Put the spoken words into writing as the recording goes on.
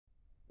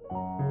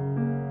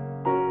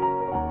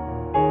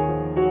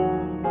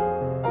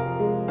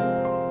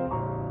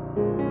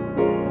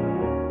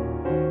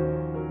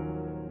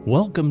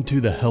Welcome to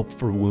the Help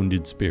for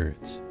Wounded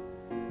Spirits.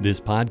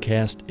 This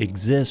podcast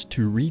exists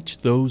to reach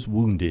those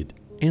wounded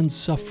and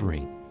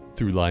suffering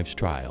through life's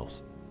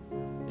trials.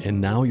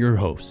 And now your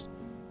hosts,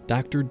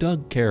 Dr.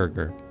 Doug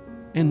Carragher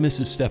and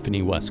Mrs.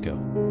 Stephanie Wesco.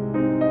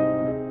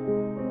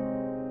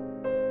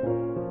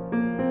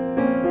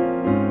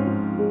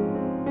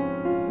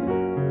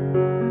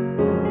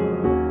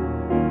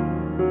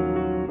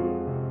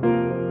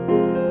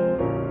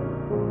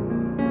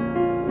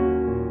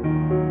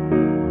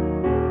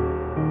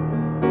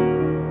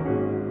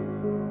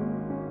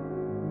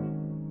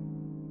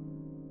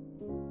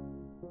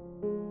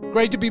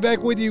 Great to be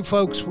back with you,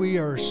 folks. We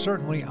are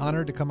certainly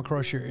honored to come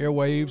across your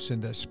airwaves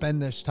and to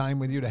spend this time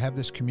with you, to have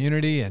this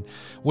community. And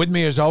with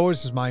me, as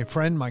always, is my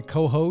friend, my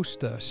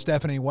co-host,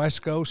 Stephanie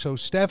Wesco. So,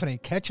 Stephanie,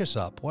 catch us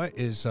up. What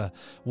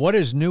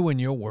is new in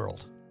your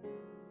world?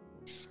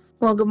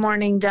 Well, good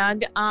morning,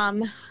 Doug.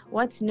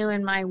 What's new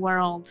in my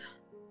world?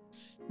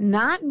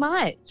 Not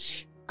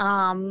much.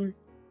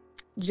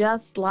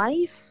 Just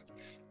life.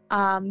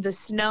 The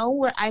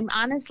snow, I'm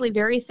honestly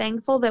very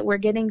thankful that we're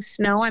getting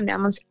snow.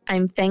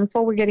 I'm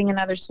thankful we're getting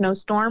another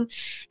snowstorm,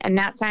 and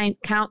that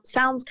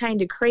sounds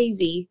kind of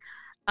crazy.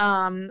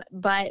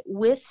 But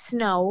with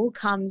snow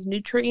comes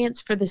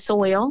nutrients for the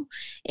soil,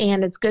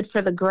 and it's good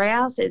for the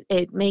grass.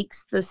 It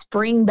makes the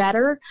spring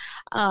better,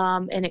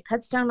 and it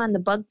cuts down on the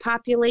bug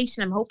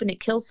population. I'm hoping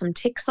it kills some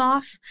ticks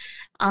off.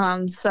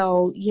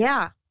 So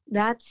yeah,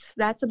 that's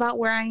about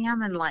where I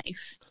am in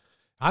life.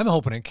 I'm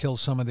hoping it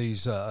kills some of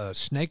these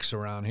snakes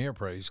around here,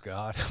 praise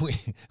God.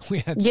 We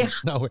had some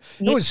snow.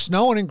 It was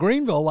snowing in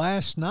Greenville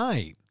last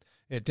night.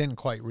 It didn't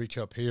quite reach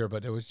up here,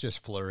 but it was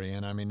just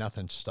flurrying. I mean,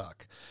 nothing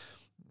stuck.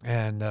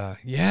 And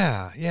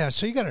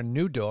so you got a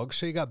new dog.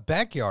 So you got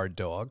backyard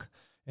dog,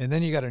 and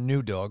then you got a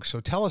new dog. So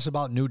tell us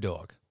about new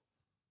dog.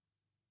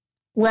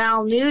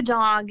 Well, new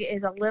dog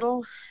is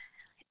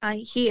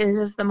he is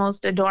just the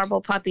most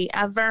adorable puppy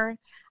ever.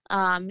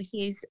 I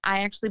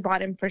actually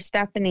bought him for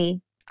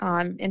Stephanie.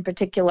 In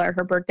particular,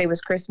 her birthday was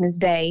Christmas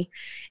Day,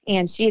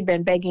 and she had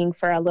been begging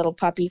for a little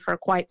puppy for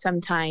quite some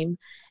time.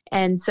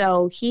 And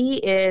so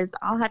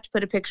I'll have to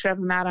put a picture of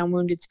him out on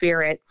Wounded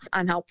Spirits,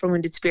 on Help for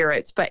Wounded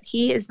Spirits, but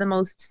he is the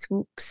most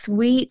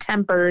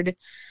sweet-tempered.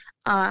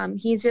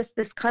 He's just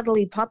this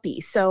cuddly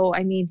puppy. So,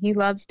 I mean, he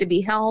loves to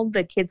be held.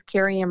 The kids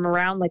carry him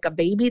around like a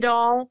baby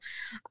doll.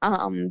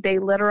 They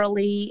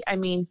literally,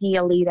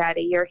 he'll eat out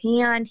of your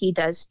hand. He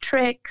does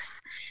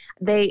tricks.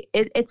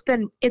 It's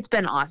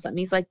been awesome.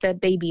 He's like the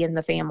baby in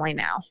the family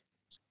now.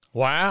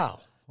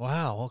 Wow.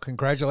 Well,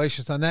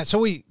 congratulations on that. So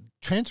we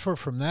transfer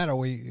from that, or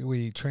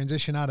we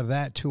transition out of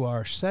that to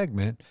our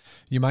segment,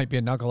 You Might Be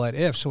a Knucklehead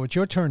If. So it's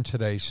your turn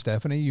today,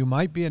 Stephanie. You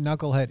might be a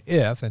knucklehead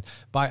if, and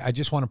I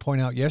just want to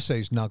point out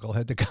yesterday's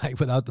knucklehead, the guy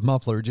without the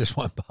muffler just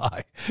went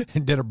by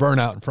and did a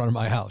burnout in front of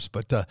my house.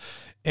 But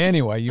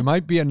anyway, you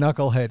might be a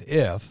knucklehead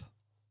if.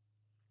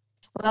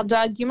 Well,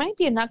 Doug, you might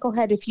be a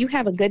knucklehead if you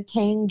have a good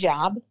paying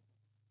job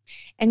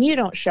and you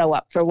don't show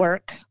up for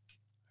work.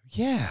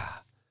 Yeah.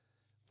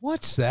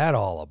 What's that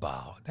all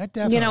about? That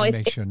definitely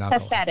makes you a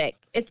knucklehead. Pathetic.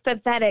 It's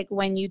pathetic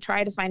when you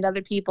try to find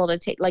other people to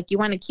take, like, you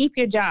want to keep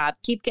your job,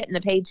 keep getting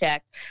the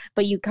paycheck,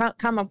 but you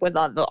come up with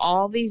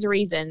all these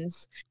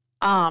reasons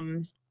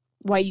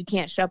why you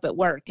can't show up at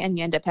work, and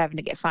you end up having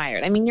to get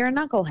fired. I mean, you're a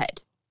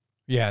knucklehead.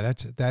 Yeah,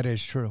 that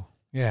is true.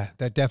 Yeah,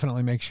 that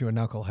definitely makes you a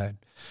knucklehead.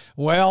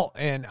 Well,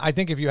 and I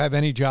think if you have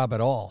any job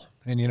at all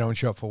and you don't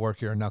show up for work,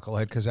 you're a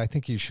knucklehead, because I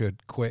think you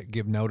should quit,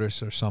 give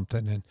notice or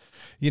something. And,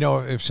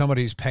 if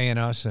somebody's paying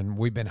us and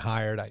we've been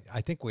hired,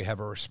 I think we have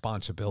a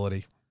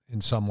responsibility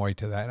in some way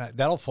to that. And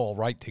that'll fall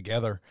right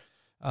together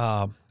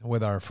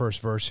with our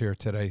first verse here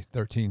today,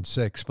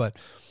 13:6. But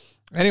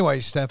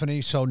anyway,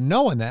 Stephanie, so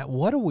knowing that,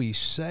 what do we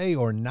say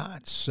or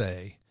not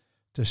say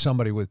to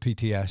somebody with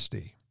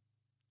PTSD?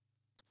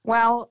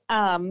 Well,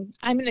 I'm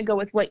going to go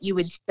with what you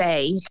would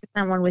say to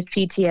someone with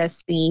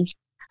PTSD.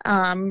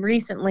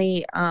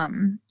 Recently,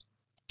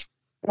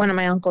 one of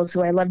my uncles,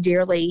 who I love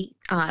dearly,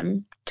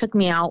 took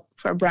me out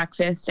for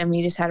breakfast, and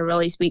we just had a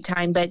really sweet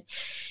time. But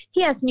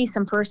he asked me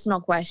some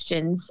personal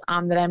questions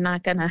that I'm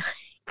not going to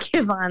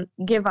give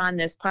on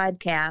this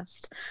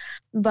podcast.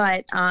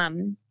 But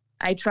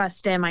I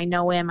trust him. I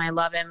know him. I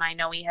love him. I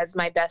know he has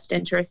my best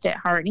interest at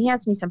heart. And he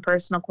asked me some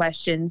personal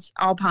questions,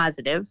 all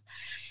positive.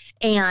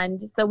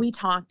 And so we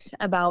talked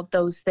about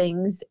those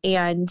things.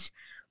 And,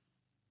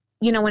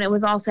 when it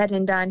was all said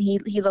and done,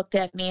 he looked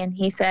at me and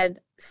he said,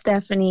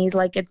 Stephanie's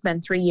like, it's been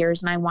 3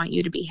 years and I want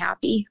you to be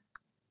happy.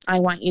 I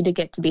want you to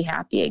get to be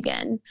happy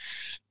again.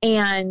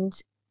 And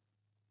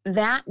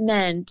that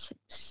meant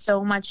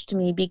so much to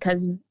me,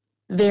 because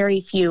very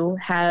few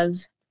have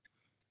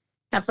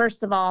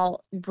first of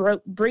all,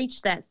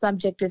 breached that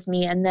subject with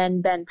me and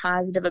then been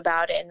positive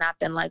about it and not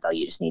been like, oh,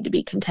 you just need to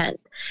be content.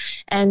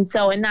 And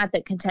not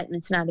that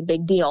contentment's not a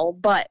big deal,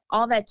 but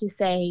all that to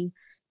say,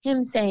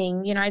 him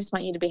saying, I just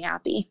want you to be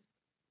happy.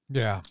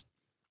 Yeah.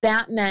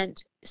 That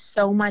meant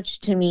so much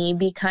to me,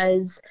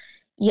 because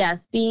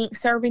yes,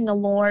 serving the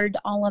Lord,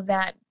 all of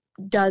that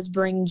does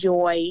bring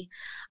joy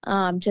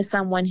to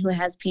someone who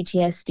has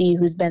PTSD,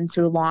 who's been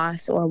through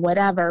loss or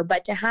whatever.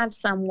 But to have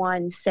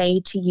someone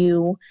say to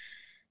you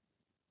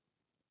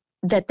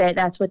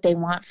that's what they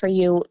want for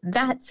you,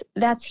 that's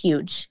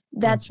huge.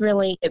 That's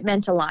really, it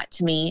meant a lot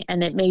to me,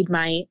 and it made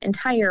my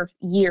entire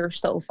year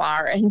so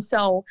far. And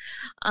so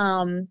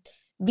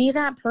be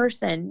that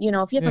person.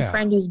 If you have a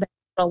friend who's been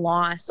through a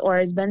loss or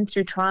has been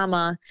through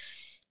trauma,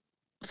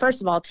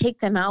 first of all, take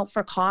them out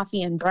for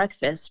coffee and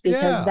breakfast,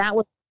 because that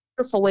was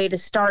a wonderful way to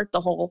start the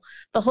whole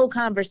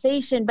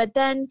conversation. But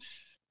then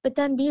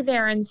be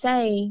there and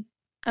say,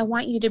 I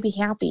want you to be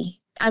happy.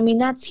 I mean,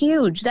 that's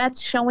huge. That's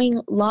showing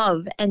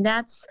love. And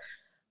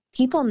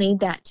people need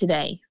that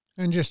today.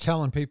 And just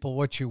telling people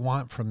what you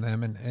want from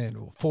them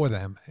and for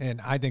them. And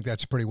I think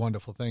that's a pretty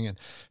wonderful thing. And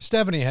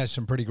Stephanie has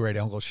some pretty great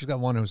uncles. She's got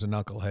one who's a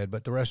knucklehead,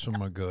 but the rest of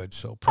them are good.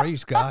 So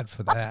praise God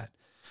for that.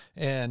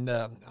 And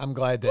I'm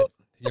glad that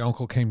your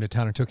uncle came to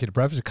town and took you to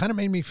breakfast. It kind of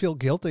made me feel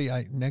guilty.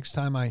 Next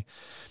time I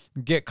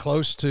get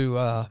close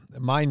to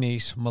my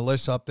niece,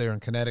 Melissa, up there in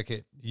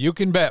Connecticut, you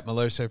can bet,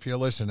 Melissa, if you're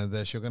listening to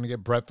this, you're going to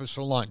get breakfast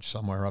or lunch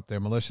somewhere up there.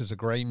 Melissa's a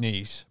great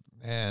niece,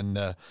 and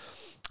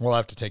we'll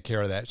have to take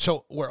care of that.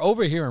 So we're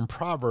over here in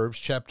Proverbs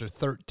chapter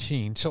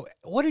 13. So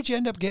what did you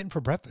end up getting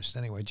for breakfast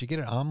anyway? Did you get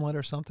an omelet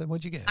or something?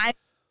 What'd you get?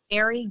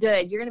 Very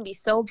good. You're going to be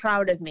so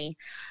proud of me.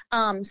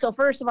 So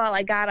first of all,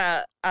 I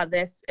got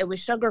it was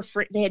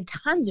sugar-free. They had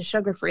tons of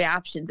sugar-free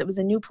options. It was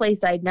a new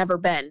place I'd never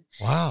been.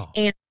 Wow.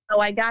 And so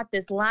I got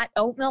this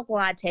oat milk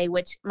latte,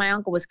 which my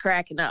uncle was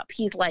cracking up.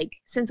 He's like,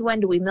 since when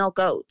do we milk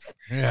oats?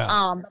 Yeah.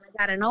 But I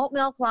got an oat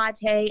milk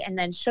latte and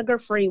then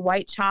sugar-free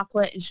white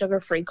chocolate and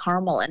sugar-free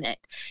caramel in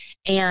it.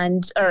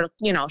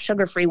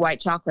 Sugar-free white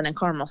chocolate and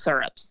caramel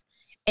syrups.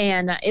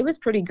 And it was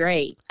pretty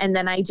great. And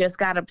then I just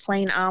got a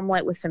plain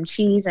omelet with some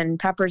cheese and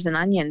peppers and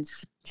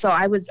onions. So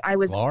I was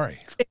fairly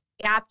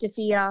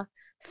Optavia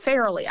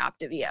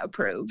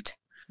approved.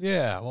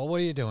 Yeah. Well,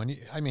 what are you doing?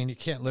 You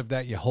can't live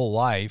that your whole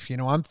life.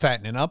 I'm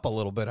fattening up a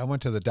little bit. I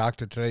went to the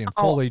doctor today and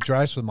fully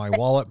dressed with my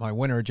wallet, my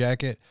winter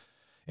jacket,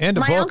 and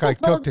a book I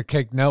took to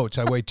take notes.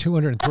 I weigh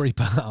 203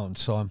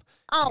 pounds, so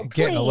I'm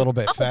getting a little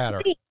bit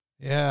fatter. Please.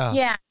 Yeah.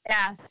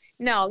 Yeah.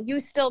 No, you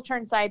still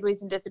turn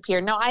sideways and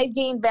disappear. No, I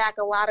gained back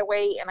a lot of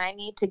weight and I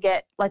need to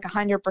get like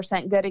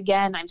 100% good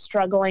again. I'm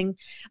struggling,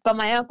 but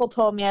my uncle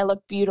told me I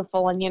look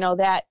beautiful, and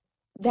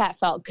that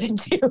felt good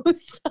too.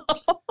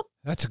 So.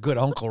 That's a good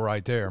uncle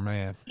right there,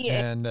 man.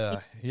 Yeah. And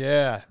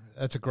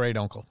that's a great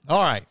uncle.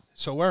 All right.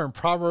 So we're in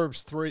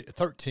Proverbs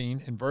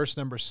 13 in verse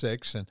number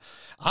 6. And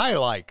I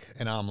like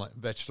an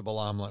vegetable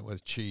omelet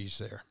with cheese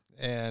there.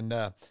 And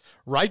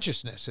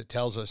righteousness, it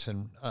tells us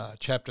in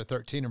chapter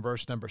 13 and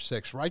verse number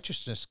 6,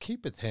 righteousness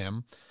keepeth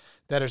him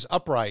that is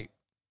upright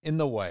in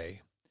the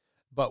way,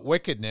 but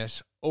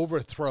wickedness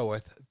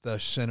overthroweth the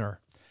sinner.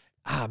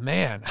 Ah,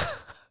 man,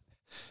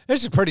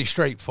 this is pretty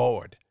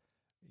straightforward,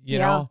 you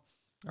know?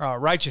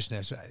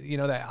 Righteousness,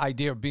 that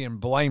idea of being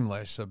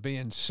blameless, of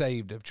being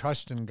saved, of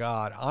trusting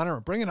God,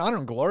 bringing honor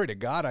and glory to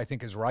God, I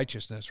think is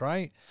righteousness,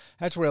 right?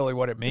 That's really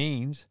what it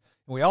means.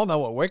 We all know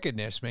what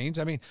wickedness means.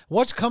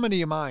 What's coming to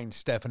your mind,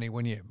 Stephanie,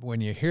 when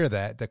you hear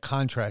that, the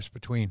contrast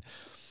between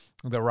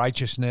the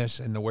righteousness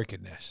and the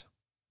wickedness?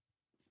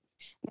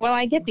 Well,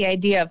 I get the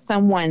idea of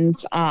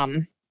someone's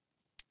on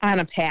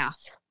a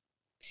path.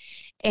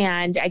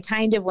 And I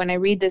when I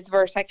read this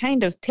verse, I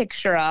kind of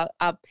picture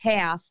a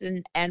path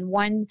and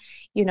one,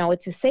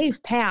 it's a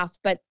safe path,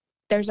 but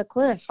there's a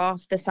cliff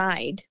off the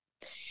side.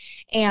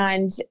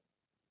 And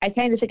I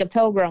kind of think of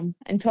Pilgrim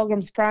and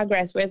Pilgrim's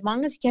Progress, where as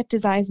long as he kept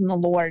his eyes on the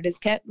Lord, as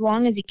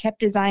long as he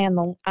kept his eye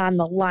on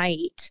the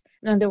light,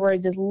 in other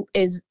words,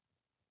 is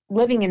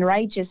living in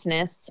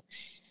righteousness,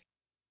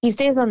 he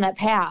stays on that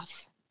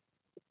path.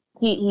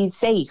 He's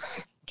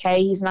safe.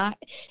 Okay, he's not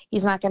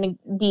going to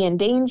be in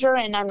danger,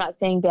 and I'm not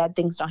saying bad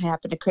things don't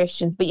happen to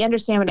Christians, but you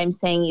understand what I'm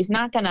saying. He's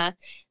not going to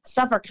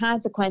suffer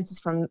consequences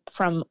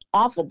from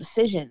awful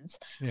decisions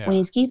when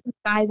he's keeping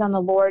his eyes on the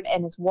Lord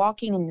and is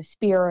walking in the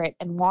Spirit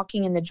and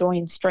walking in the joy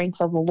and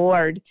strength of the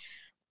Lord.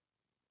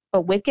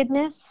 But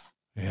wickedness,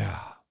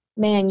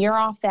 man, you're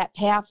off that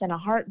path in a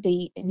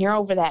heartbeat, and you're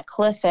over that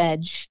cliff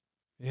edge.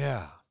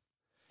 Yeah.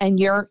 And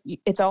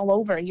it's all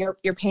over. You're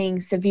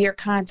paying severe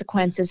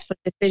consequences for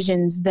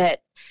decisions that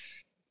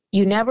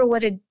you never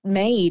would have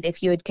made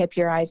if you had kept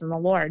your eyes on the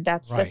Lord.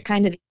 That's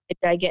kind of the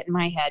image I get in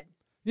my head.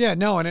 Yeah,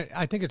 no, and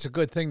I think it's a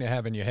good thing to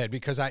have in your head,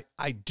 because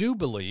I do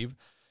believe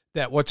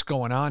that what's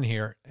going on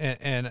here,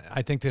 and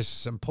I think this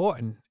is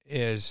important,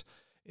 is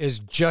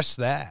just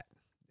that.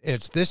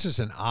 This is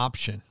an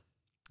option.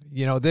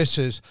 This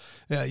is,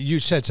 you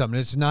said something.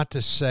 It's not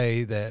to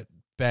say that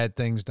bad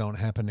things don't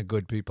happen to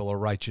good people or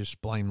righteous,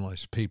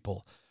 blameless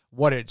people.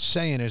 What it's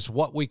saying is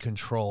what we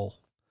control.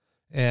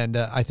 And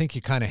I think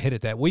you kind of hit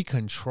it, that we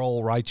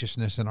control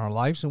righteousness in our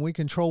lives and we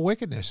control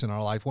wickedness in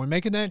our life. We're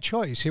making that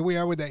choice. Here we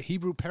are with that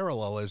Hebrew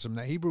parallelism,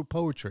 that Hebrew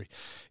poetry,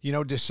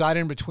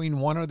 deciding between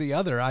one or the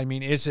other.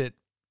 Is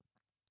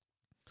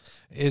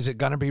Is it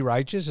going to be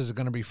righteous? Is it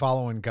going to be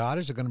following God?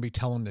 Is it going to be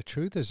telling the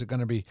truth? Is it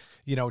going to be,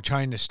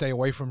 trying to stay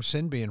away from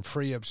sin, being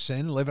free of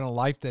sin, living a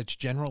life that's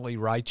generally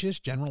righteous,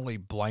 generally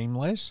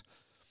blameless?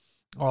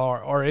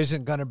 Or is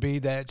it going to be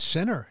that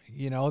sinner,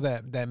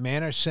 that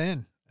man of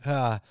sin,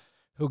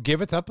 who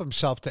giveth up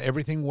himself to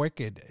everything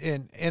wicked?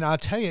 And I'll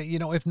tell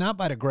you, if not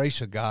by the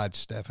grace of God,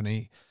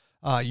 Stephanie,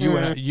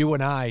 you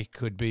and I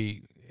could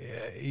be,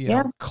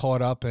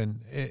 caught up in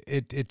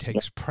it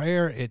takes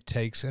prayer. It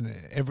takes an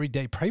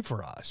everyday pray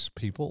for us,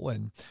 people.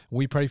 And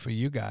we pray for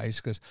you guys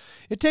because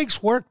it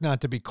takes work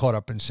not to be caught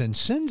up in sin.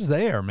 Sin's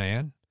there,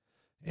 man.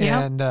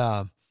 Yeah. And,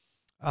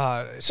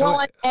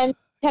 and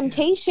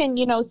temptation,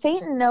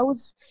 Satan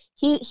knows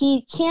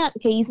he can't,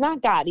 okay, he's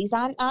not God. He's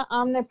not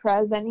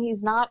omnipresent.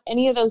 He's not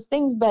any of those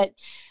things. But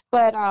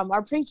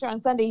our preacher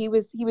on Sunday, he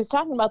was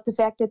talking about the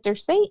fact that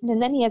there's Satan, and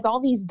then he has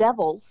all these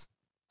devils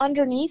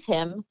underneath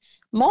him,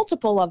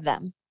 multiple of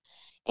them,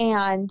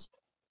 and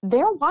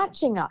they're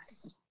watching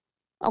us.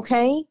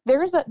 Okay,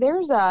 there's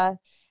the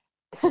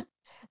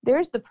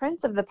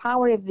prince of the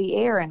power of the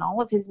air and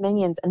all of his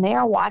minions, and they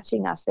are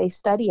watching us. They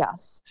study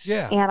us.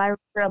 Yeah. And I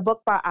read a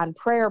book on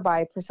prayer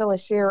by Priscilla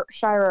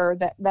Shirer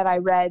that I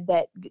read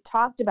that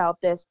talked about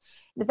this,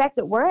 the fact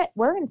that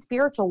we're in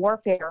spiritual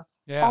warfare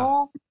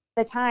all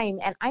the time.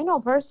 And I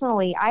know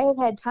personally, I have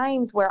had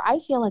times where I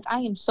feel like I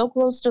am so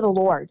close to the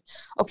Lord.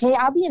 Okay,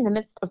 I'll be in the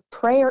midst of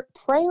prayer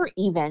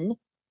even,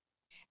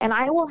 and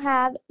I will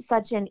have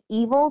such an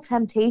evil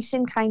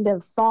temptation kind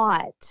of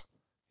thought.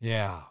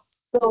 Yeah.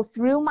 Go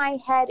through my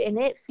head, and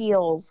it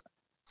feels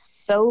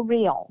so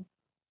real.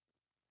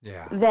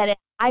 Yeah. That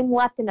I'm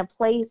left in a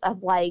place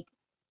of like,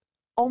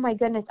 oh my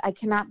goodness, I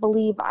cannot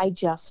believe I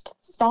just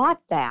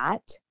thought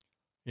that.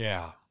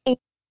 Yeah.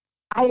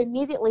 I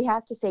immediately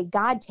have to say,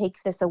 God, take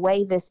this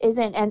away. This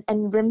isn't.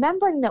 And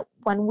remembering that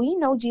when we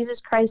know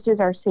Jesus Christ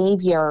is our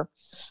Savior,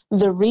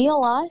 the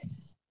real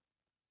us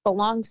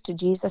belongs to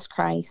Jesus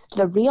Christ.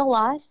 The real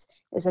us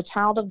is a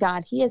child of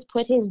God. He has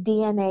put his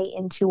DNA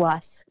into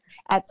us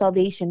at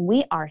salvation.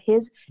 We are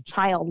his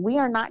child. We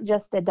are not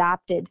just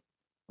adopted.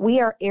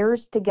 We are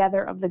heirs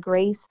together of the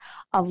grace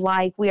of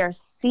life. We are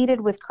seated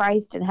with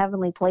Christ in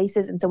heavenly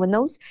places. And so when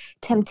those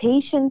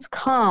temptations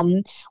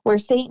come where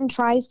Satan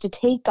tries to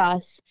take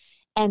us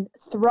and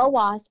throw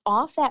us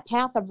off that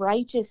path of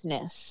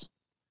righteousness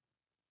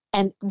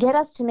and get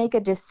us to make a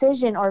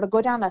decision or to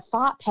go down a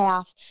thought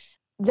path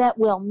that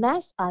will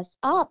mess us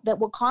up, that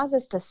will cause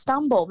us to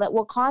stumble, that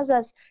will cause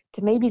us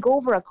to maybe go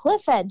over a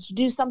cliff edge,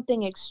 do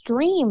something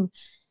extreme,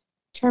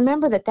 to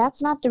remember that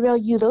that's not the real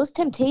you. Those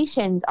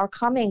temptations are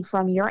coming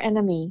from your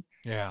enemy.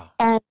 Yeah.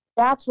 And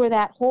that's where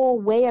that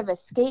whole way of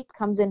escape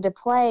comes into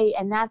play.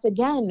 And that's,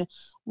 again,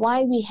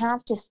 why we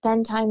have to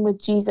spend time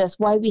with Jesus,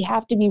 why we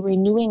have to be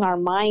renewing our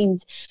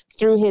minds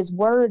through his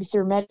word,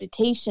 through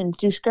meditation,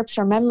 through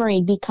scripture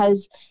memory,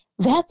 because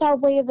that's our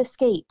way of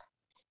escape,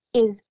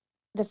 is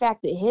the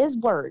fact that his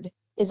word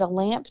is a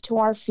lamp to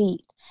our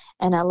feet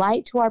and a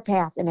light to our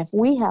path. And if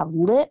we have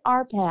lit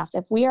our path,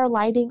 if we are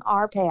lighting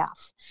our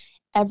path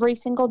every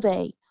single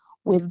day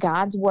with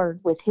God's word,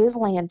 with his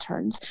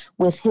lanterns,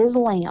 with his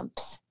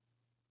lamps,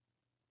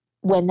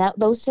 when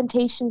those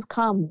temptations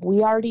come, we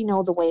already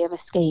know the way of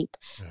escape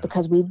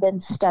because we've been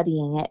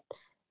studying it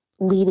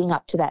leading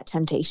up to that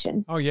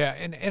temptation. Oh yeah.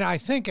 And I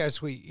think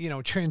as we,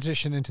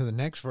 transition into the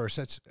next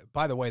verse,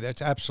 by the way,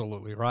 that's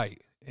absolutely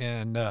right.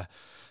 And,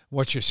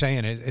 what you're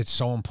saying is it's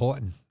so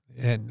important.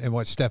 And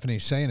what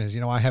Stephanie's saying is,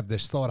 I have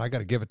this thought, I got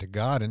to give it to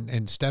God.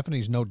 And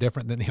Stephanie's no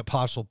different than the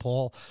Apostle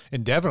Paul,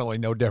 and definitely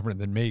no different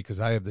than me, because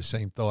I have the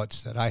same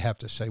thoughts that I have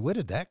to say, where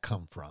did that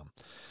come from?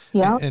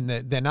 Yeah. And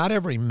they're not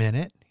every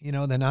minute,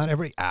 they're not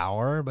every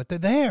hour, but they're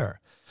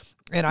there.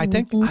 And I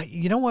think,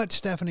 you know what,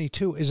 Stephanie,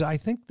 too, is I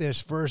think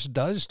this verse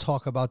does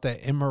talk about that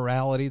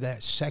immorality,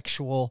 that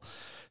sexual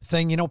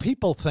thing.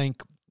 People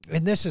think,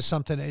 and this is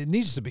something, it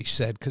needs to be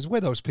said, because we're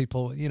those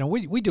people,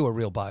 we do a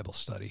real Bible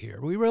study here.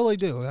 We really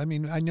do. I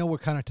mean, I know we're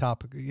kind of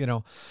topic,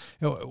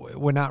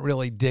 we're not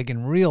really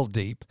digging real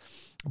deep.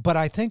 But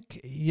I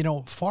think,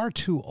 far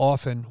too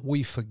often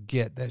we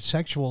forget that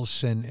sexual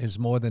sin is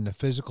more than the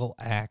physical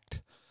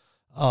act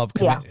of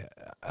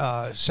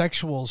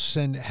sexual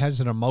sin has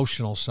an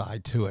emotional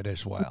side to it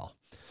as well.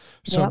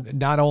 So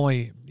not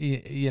only,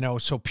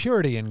 so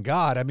purity in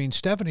God, I mean,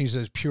 Stephanie's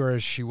as pure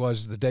as she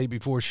was the day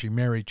before she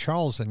married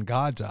Charles in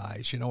God's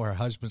eyes. Her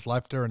husband's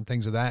left her and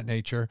things of that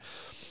nature.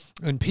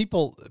 And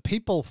people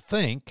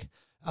think,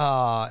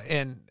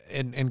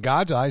 in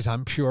God's eyes,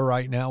 I'm pure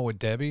right now with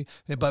Debbie,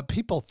 but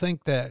people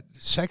think that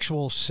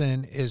sexual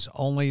sin is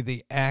only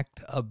the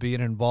act of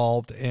being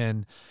involved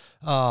in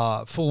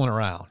fooling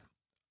around.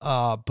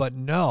 But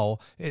no,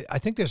 I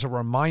think there's a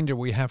reminder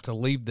we have to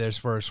leave this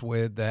verse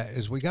with, that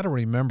is we got to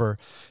remember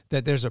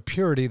that there's a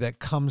purity that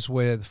comes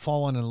with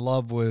falling in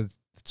love with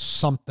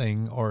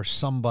something or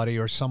somebody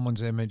or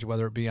someone's image,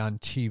 whether it be on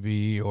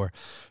TV or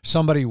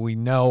somebody we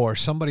know or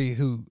somebody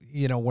who,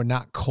 we're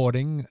not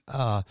courting.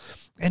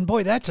 And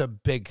boy, that's a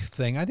big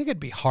thing. I think it'd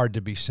be hard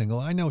to be single.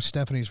 I know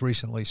Stephanie's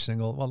recently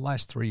single. Well,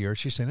 last 3 years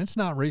she's saying it's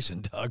not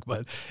recent, Doug,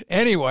 but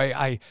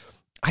anyway,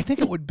 I think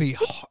it would be,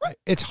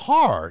 it's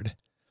hard.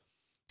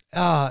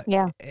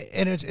 Yeah.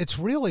 And it's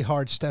really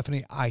hard,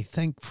 Stephanie, I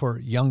think, for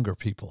younger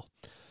people.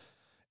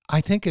 I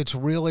think it's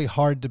really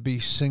hard to be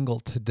single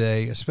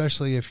today,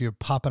 especially if you're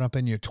popping up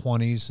in your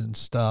 20s and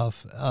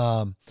stuff.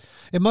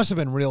 It must have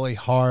been really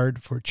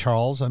hard for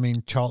Charles. I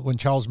mean, when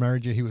Charles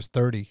married you, he was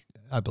 30,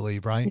 I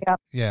believe, right?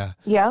 Yep. Yeah.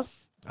 Yeah.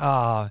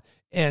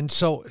 And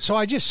so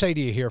I just say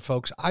to you here,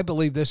 folks, I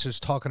believe this is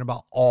talking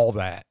about all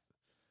that.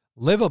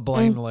 Live a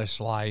blameless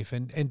life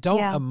and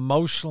don't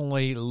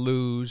emotionally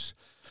lose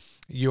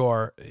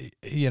your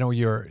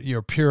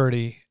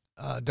purity.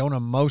 Don't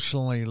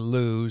emotionally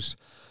lose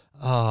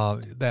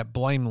that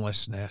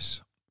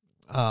blamelessness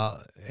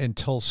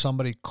until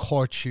somebody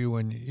caught you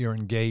and you're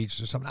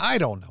engaged or something. I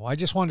don't know. I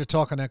just wanted to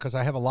talk on that because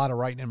I have a lot of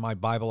writing in my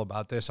Bible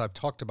about this. I've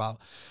talked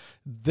about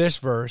this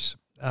verse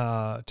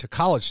to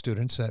college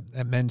students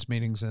at men's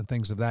meetings and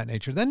things of that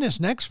nature. Then this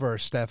next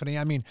verse, Stephanie,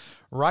 I mean,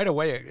 right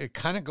away, it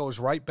kind of goes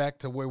right back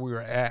to where we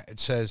were at. It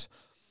says,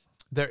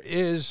 there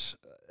is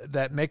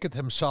that maketh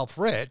himself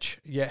rich,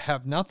 yet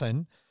have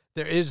nothing.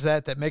 There is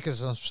that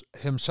maketh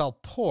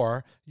himself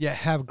poor, yet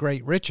have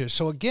great riches.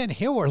 So again,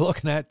 here we're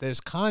looking at this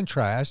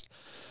contrast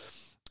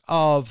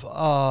of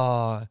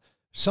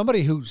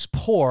somebody who's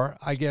poor,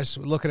 I guess,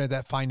 looking at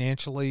that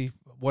financially,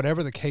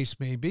 whatever the case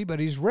may be, but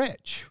he's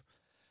rich.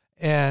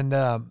 And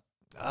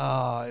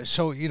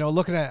so,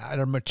 looking at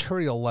a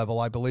material level,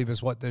 I believe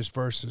is what this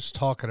verse is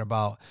talking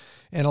about.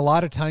 And a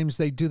lot of times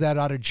they do that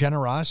out of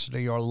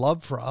generosity or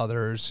love for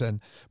others,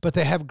 but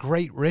they have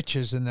great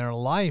riches in their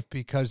life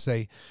because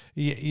they,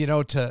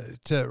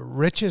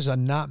 riches are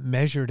not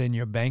measured in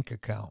your bank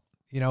account.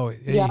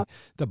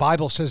 The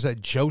Bible says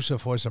that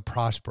Joseph was a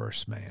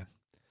prosperous man.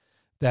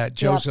 That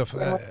Joseph,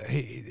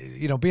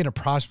 being a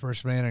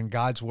prosperous man in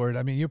God's word,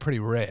 I mean, you're pretty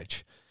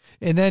rich.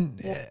 And then,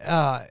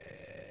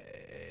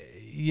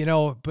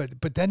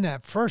 but then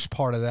that first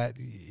part of that,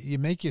 you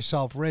make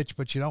yourself rich,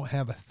 but you don't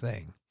have a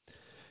thing.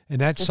 And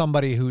that's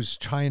somebody who's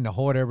trying to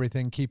hoard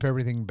everything, keep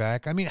everything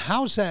back. I mean,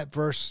 how's that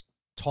verse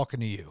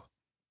talking to you?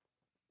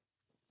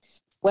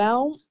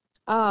 Well,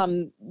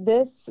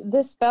 this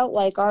felt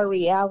like our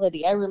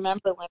reality. I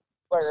remember when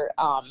we were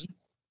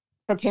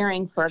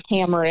preparing for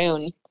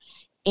Cameroon,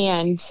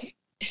 and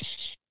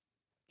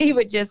he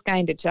would just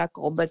kind of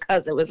chuckle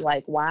because it was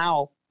like,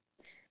 wow,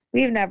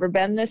 we've never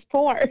been this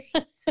poor.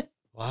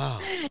 Wow.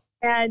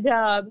 And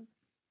but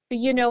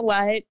you know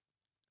what?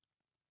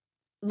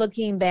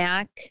 Looking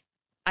back,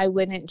 I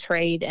wouldn't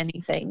trade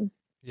anything.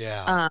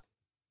 Yeah.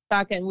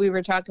 We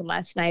were talking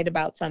last night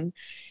about some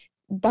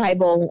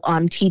Bible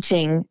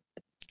teaching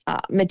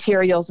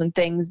materials and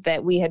things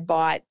that we had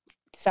bought,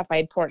 stuff I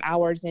had poured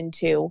hours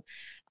into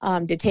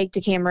to take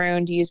to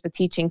Cameroon to use with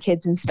teaching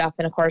kids and stuff.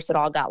 And of course, it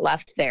all got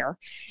left there.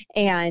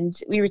 And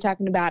we were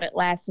talking about it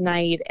last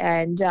night,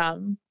 and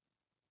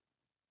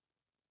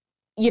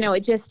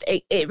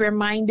it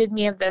reminded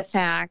me of the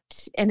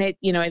fact, and it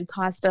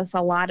cost us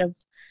a lot of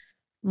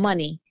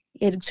money.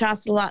 It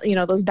cost a lot,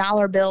 those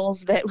dollar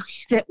bills that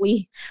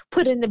we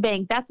put in the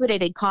bank. That's what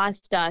it had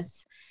cost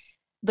us.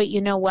 But you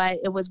know what?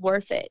 It was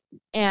worth it.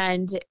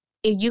 And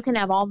you can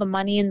have all the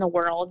money in the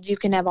world. You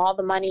can have all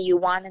the money you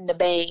want in the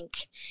bank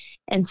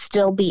and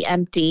still be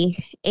empty.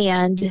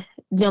 And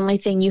the only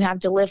thing you have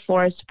to live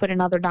for is to put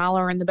another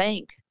dollar in the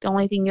bank. The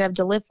only thing you have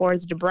to live for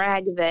is to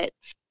brag that,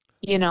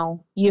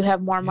 you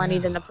have more money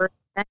than the person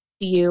next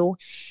to you.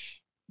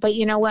 But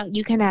you know what?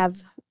 You can have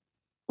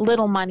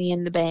little money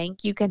in the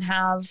bank. You can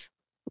have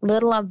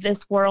little of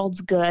this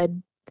world's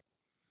good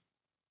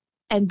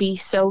and be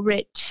so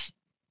rich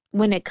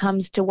when it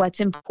comes to what's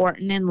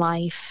important in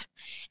life.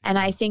 And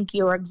I think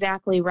you're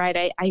exactly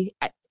right.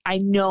 I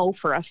know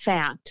for a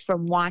fact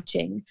from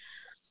watching,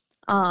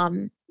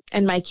 and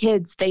my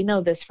kids, they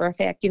know this for a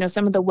fact,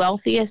 some of the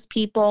wealthiest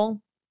people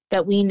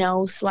that we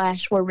know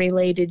 / were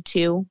related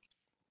to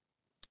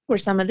were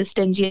some of the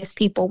stingiest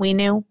people we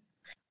knew.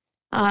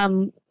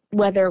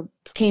 Whether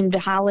it came to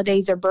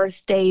holidays or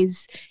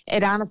birthdays,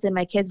 it honestly,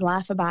 my kids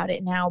laugh about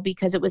it now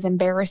because it was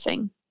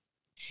embarrassing.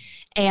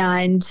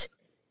 And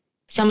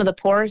some of the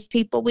poorest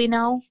people we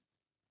know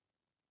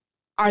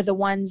are the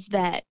ones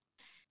that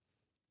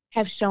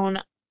have shown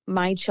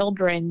my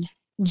children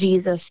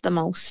Jesus the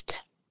most.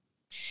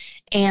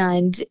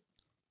 And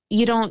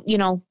you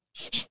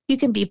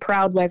can be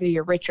proud whether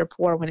you're rich or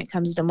poor when it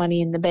comes to money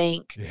in the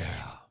bank.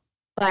 Yeah.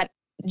 But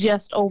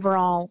just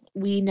overall,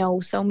 we know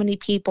so many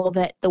people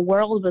that the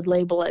world would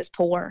label as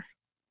poor.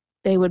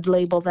 They would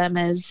label them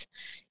as,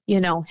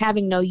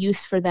 having no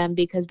use for them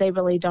because they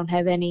really don't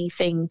have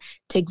anything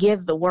to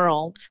give the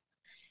world.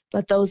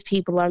 But those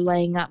people are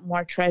laying up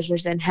more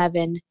treasures in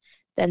heaven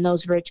than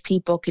those rich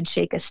people could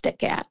shake a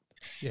stick at.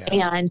 Yeah.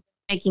 And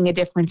making a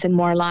difference in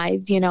more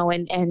lives,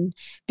 and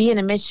being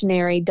a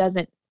missionary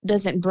doesn't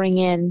bring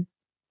in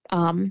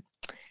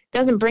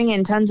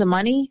tons of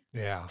money.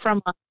 Yeah.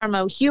 From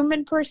a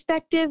human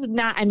perspective.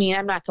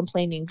 I'm not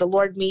complaining. The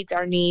Lord meets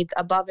our needs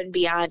above and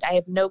beyond. I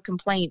have no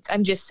complaints.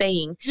 I'm just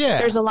saying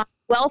there's a lot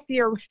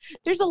wealthier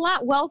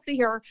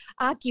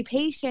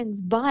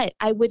occupations, but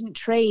I wouldn't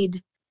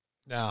trade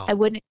No. I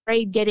wouldn't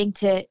trade getting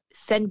to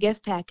send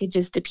gift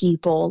packages to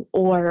people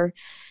or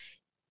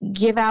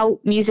give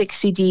out music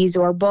CDs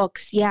or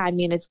books. Yeah, I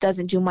mean, it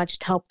doesn't do much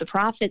to help the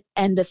profit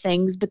end of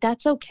things, but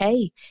that's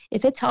okay.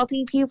 If it's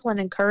helping people and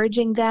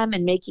encouraging them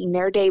and making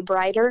their day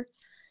brighter,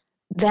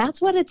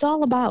 that's what it's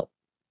all about.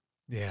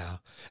 Yeah.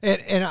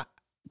 And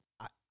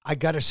I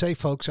got to say,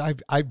 folks,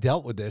 I've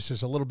dealt with this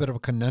as a little bit of a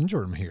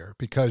conundrum here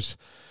because,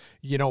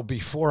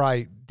 before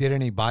I did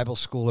any Bible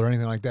school or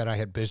anything like that, I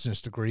had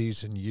business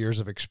degrees and years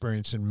of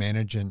experience in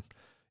managing,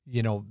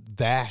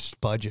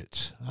 vast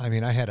budgets. I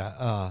mean, I had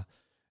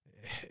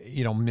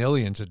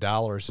millions of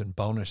dollars in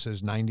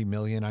bonuses, 90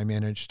 million I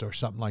managed or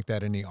something like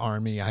that in the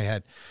Army. I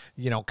had,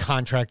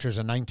 contractors,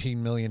 a $19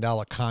 million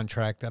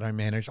contract that I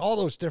managed, all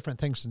those different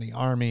things in the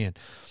Army.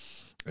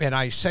 And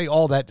I say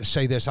all that to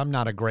say this, I'm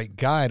not a great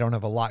guy. I don't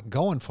have a lot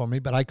going for me,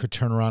 but I could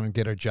turn around and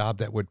get a job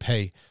that would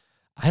pay,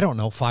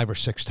 5 or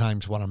 6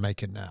 times what I'm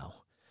making now.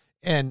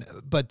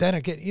 But then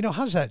again,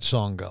 how's that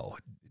song go?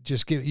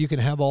 You can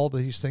have all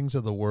these things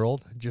of the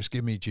world. Just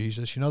give me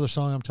Jesus. You know the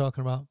song I'm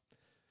talking about?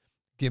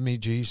 Give me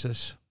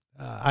Jesus.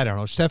 I don't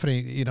know.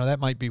 Stephanie, that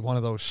might be one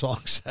of those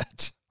songs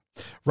that's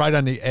right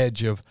on the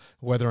edge of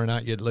whether or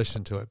not you'd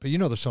listen to it. But you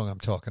know the song I'm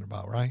talking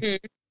about,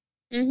 right?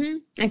 Mm-hmm.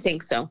 I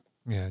think so.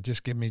 Yeah,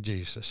 just give me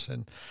Jesus.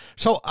 And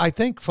so I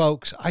think,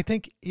 folks,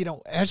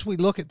 as we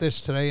look at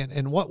this today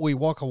and what we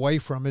walk away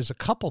from is a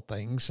couple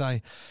things.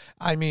 I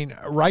mean,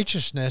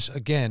 righteousness,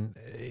 again,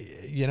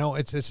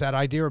 it's that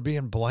idea of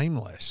being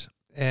blameless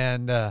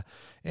and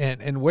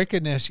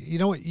wickedness.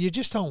 You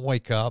just don't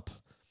wake up.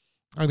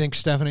 I think,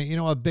 Stephanie,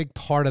 a big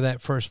part of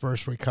that first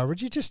verse we covered,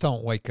 you just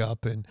don't wake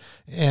up and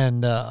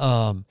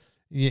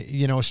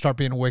start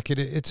being wicked.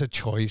 It's a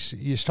choice.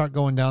 You start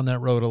going down that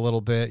road a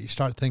little bit. You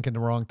start thinking the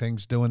wrong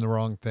things, doing the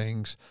wrong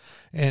things.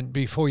 And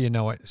before you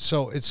know it.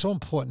 So it's so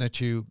important that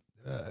you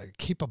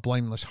keep a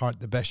blameless heart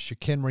the best you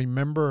can.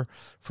 Remember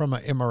from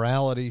an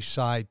immorality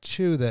side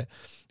too, that,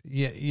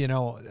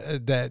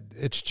 that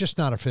it's just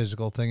not a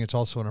physical thing. It's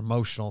also an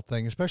emotional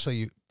thing,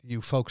 especially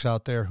you folks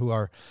out there who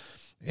are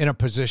in a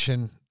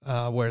position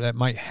where that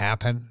might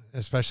happen,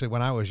 especially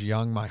when I was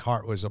young. My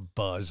heart was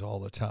abuzz all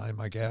the time,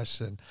 I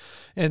guess. And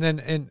then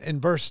in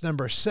verse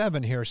number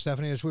 7 here,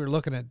 Stephanie, as we were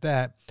looking at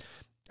that,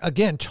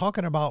 again,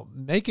 talking about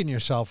making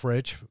yourself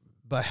rich,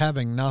 but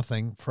having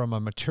nothing from a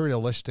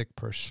materialistic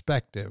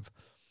perspective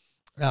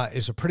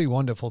is a pretty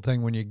wonderful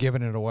thing when you're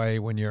giving it away,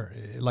 when you're,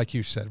 like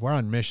you said, we're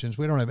on missions.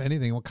 We don't have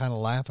anything. We're kind of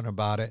laughing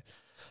about it.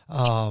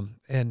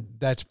 And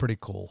that's pretty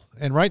cool.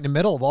 And right in the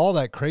middle of all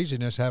that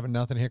craziness, having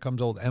nothing, here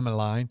comes old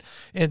Emmeline.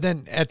 And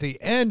then at the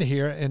end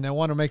here, and the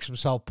one who makes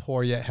himself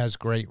poor yet has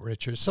great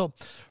riches. So,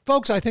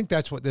 folks, I think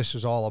that's what this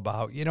is all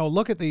about.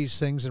 Look at these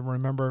things and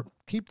remember,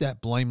 keep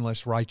that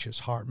blameless, righteous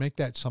heart. Make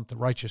that something,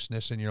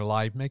 righteousness in your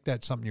life. Make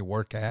that something you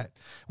work at.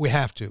 We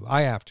have to.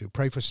 I have to.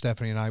 Pray for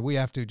Stephanie and I. We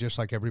have to, just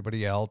like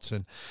everybody else.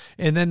 And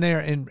then there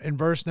in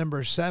verse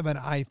number 7,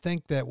 I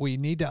think that we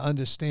need to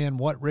understand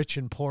what rich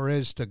and poor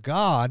is to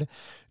God.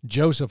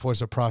 Joseph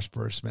was a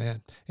prosperous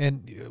man.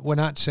 And we're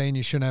not saying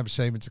you shouldn't have a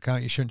savings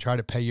account. You shouldn't try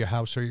to pay your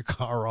house or your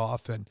car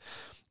off. And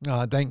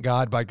thank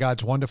God, by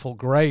God's wonderful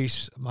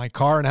grace, my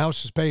car and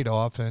house is paid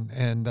off,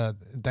 and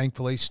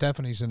thankfully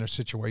Stephanie's in a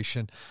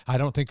situation. I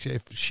don't think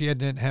if she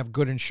didn't have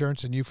good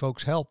insurance and you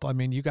folks help, I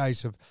mean, you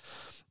guys have,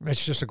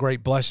 it's just a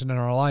great blessing in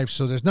our life.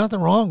 So there's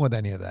nothing wrong with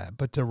any of that,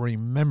 but to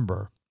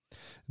remember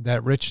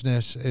that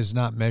richness is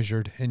not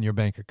measured in your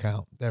bank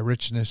account. That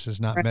richness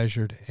is not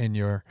measured in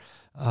your,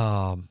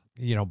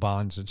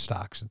 bonds and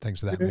stocks and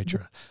things of that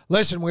nature.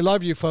 Listen, we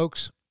love you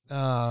folks.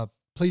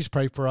 Please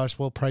pray for us.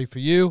 We'll pray for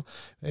you.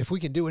 If we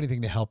can do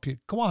anything to help you,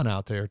 go on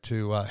out there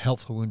to Help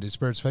for Wounded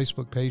Spirits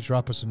Facebook page.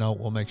 Drop us a note.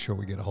 We'll make sure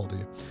we get a hold of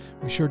you.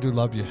 We sure do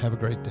love you. Have a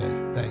great day.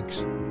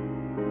 Thanks.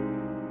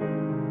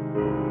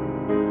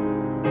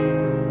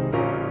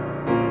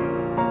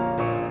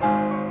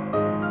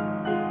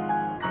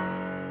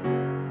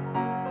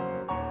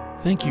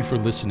 Thank you for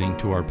listening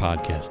to our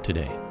podcast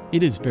today.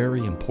 It is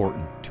very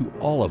important to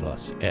all of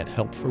us at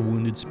Help for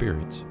Wounded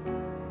Spirits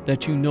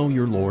that you know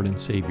your Lord and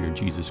Savior,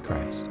 Jesus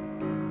Christ.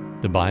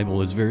 The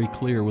Bible is very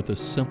clear with a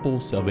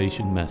simple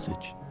salvation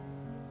message.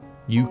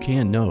 You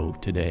can know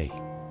today.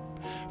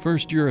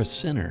 First, you're a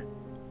sinner,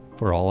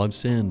 for all have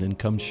sinned and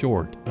come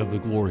short of the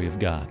glory of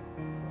God.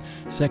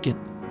 Second,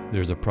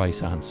 there's a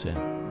price on sin,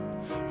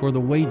 for the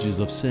wages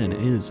of sin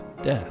is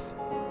death.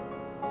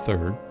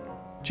 Third,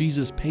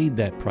 Jesus paid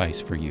that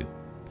price for you.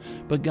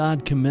 But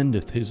God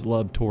commendeth his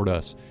love toward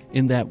us,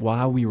 in that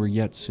while we were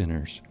yet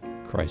sinners,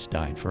 Christ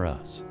died for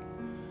us.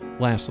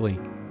 Lastly,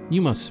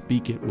 you must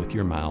speak it with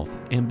your mouth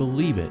and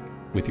believe it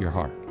with your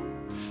heart,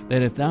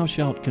 that if thou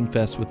shalt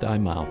confess with thy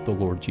mouth the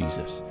Lord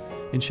Jesus,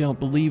 and shalt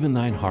believe in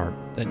thine heart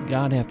that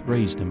God hath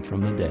raised him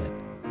from the dead,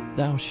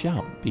 thou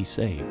shalt be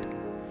saved.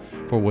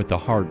 For with the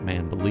heart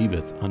man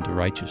believeth unto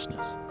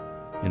righteousness,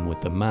 and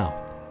with the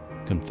mouth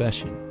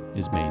confession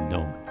is made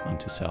known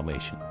unto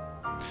salvation.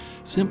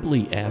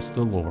 Simply ask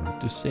the Lord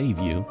to save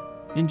you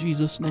in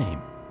Jesus' name,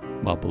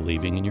 while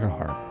believing in your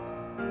heart,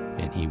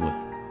 and he will.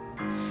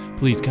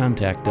 Please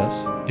contact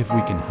us if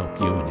we can help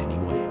you in any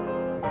way.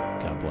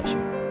 God bless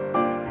you.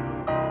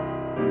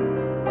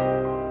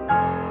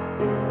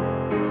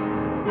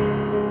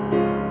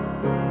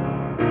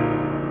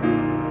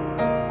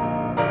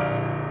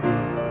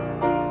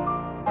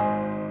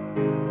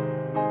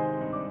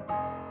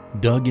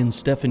 Doug and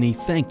Stephanie,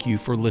 thank you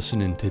for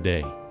listening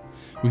today.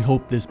 We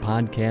hope this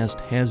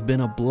podcast has been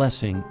a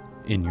blessing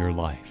in your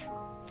life.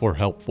 For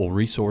helpful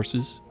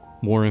resources,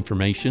 more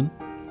information,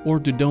 or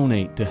to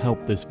donate to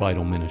help this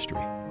vital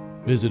ministry,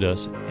 visit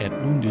us at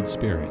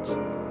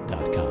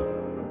woundedspirits.com.